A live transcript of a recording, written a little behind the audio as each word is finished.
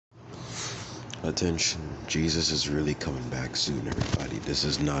Attention, Jesus is really coming back soon, everybody. This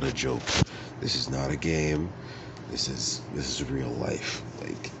is not a joke. This is not a game. This is real life.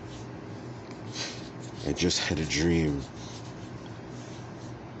 Like, I just had a dream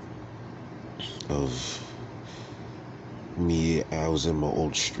of me. I was in my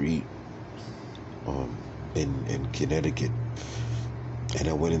old street, in Connecticut, and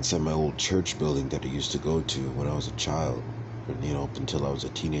I went inside my old church building that I used to go to when I was a child, up until I was a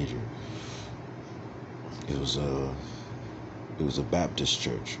teenager. It was a Baptist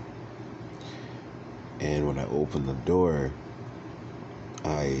church, and when I opened the door,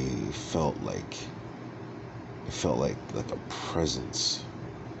 I felt like a presence,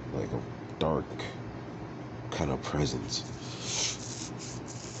 like a dark kind of presence.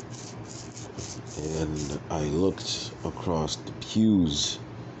 And I looked across the pews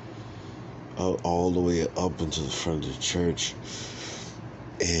all the way up into the front of the church,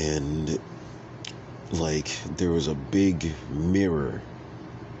 and like there was a big mirror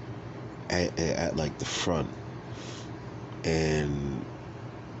at like the front, and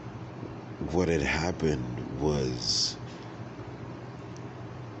what had happened was,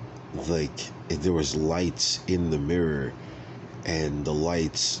 like, there was lights in the mirror, and the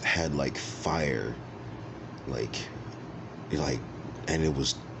lights had like fire, like, and it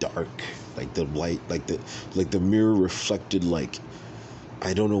was dark, like the light, like the mirror reflected, like,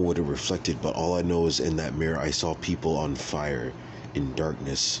 I don't know what it reflected, but all I know is in that mirror I saw people on fire in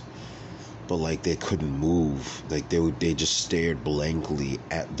darkness, but like they couldn't move, like they just stared blankly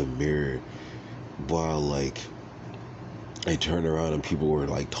at the mirror, while like I turned around and people were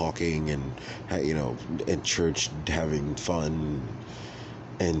like talking and at church having fun,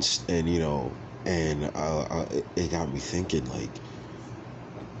 and it got me thinking, like,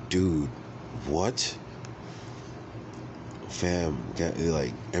 dude, what? Fam,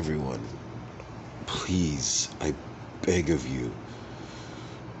 like, everyone, please, I beg of you.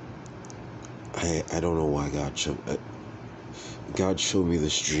 I don't know why God showed me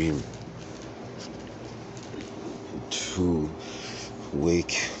this dream to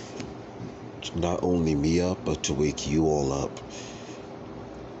wake not only me up, but to wake you all up.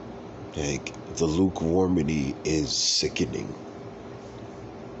 Like, the lukewarmity is sickening.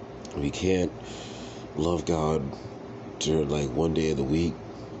 We can't love God during like one day of the week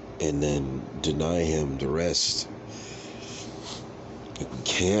and then deny him the rest. Like, we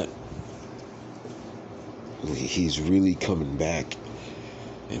can't. He's really coming back,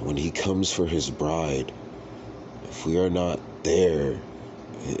 and when he comes for his bride, if we are not there,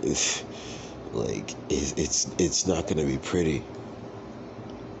 it's not gonna be pretty.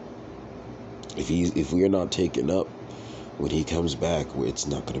 If we are not taken up when he comes back, it's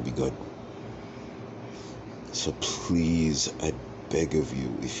not gonna be good. So please, I beg of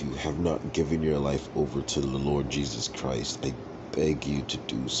you, if you have not given your life over to the Lord Jesus Christ, I beg you to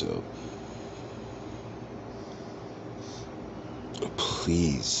do so.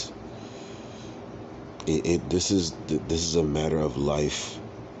 Please. This is a matter of life.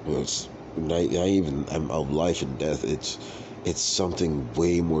 It's not even of life and death. It's something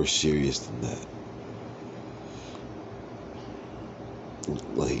way more serious than that.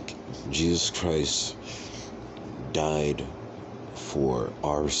 Like, Jesus Christ died for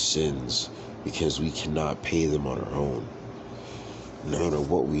our sins because we cannot pay them on our own. No matter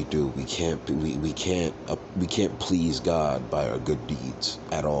what we do, we can't please God by our good deeds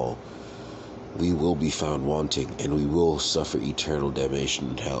at all. We will be found wanting, and we will suffer eternal damnation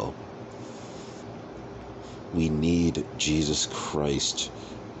in hell. We need Jesus Christ,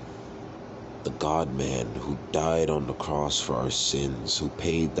 the God-man, who died on the cross for our sins, who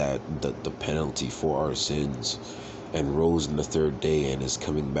paid the penalty for our sins, and rose on the third day and is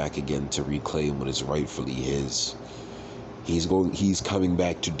coming back again to reclaim what is rightfully his. He's coming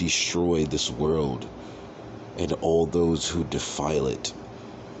back to destroy this world and all those who defile it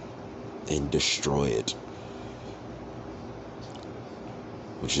and destroy it.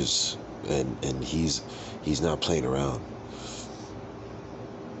 Which is, and he's not playing around.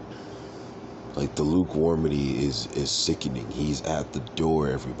 Like, the lukewarmity is sickening. He's at the door,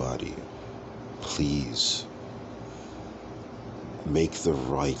 everybody. Please make the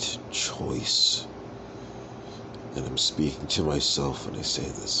right choice. And I'm speaking to myself when I say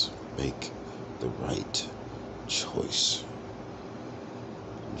this. Make the right choice.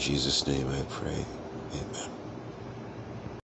 In Jesus' name I pray. Amen.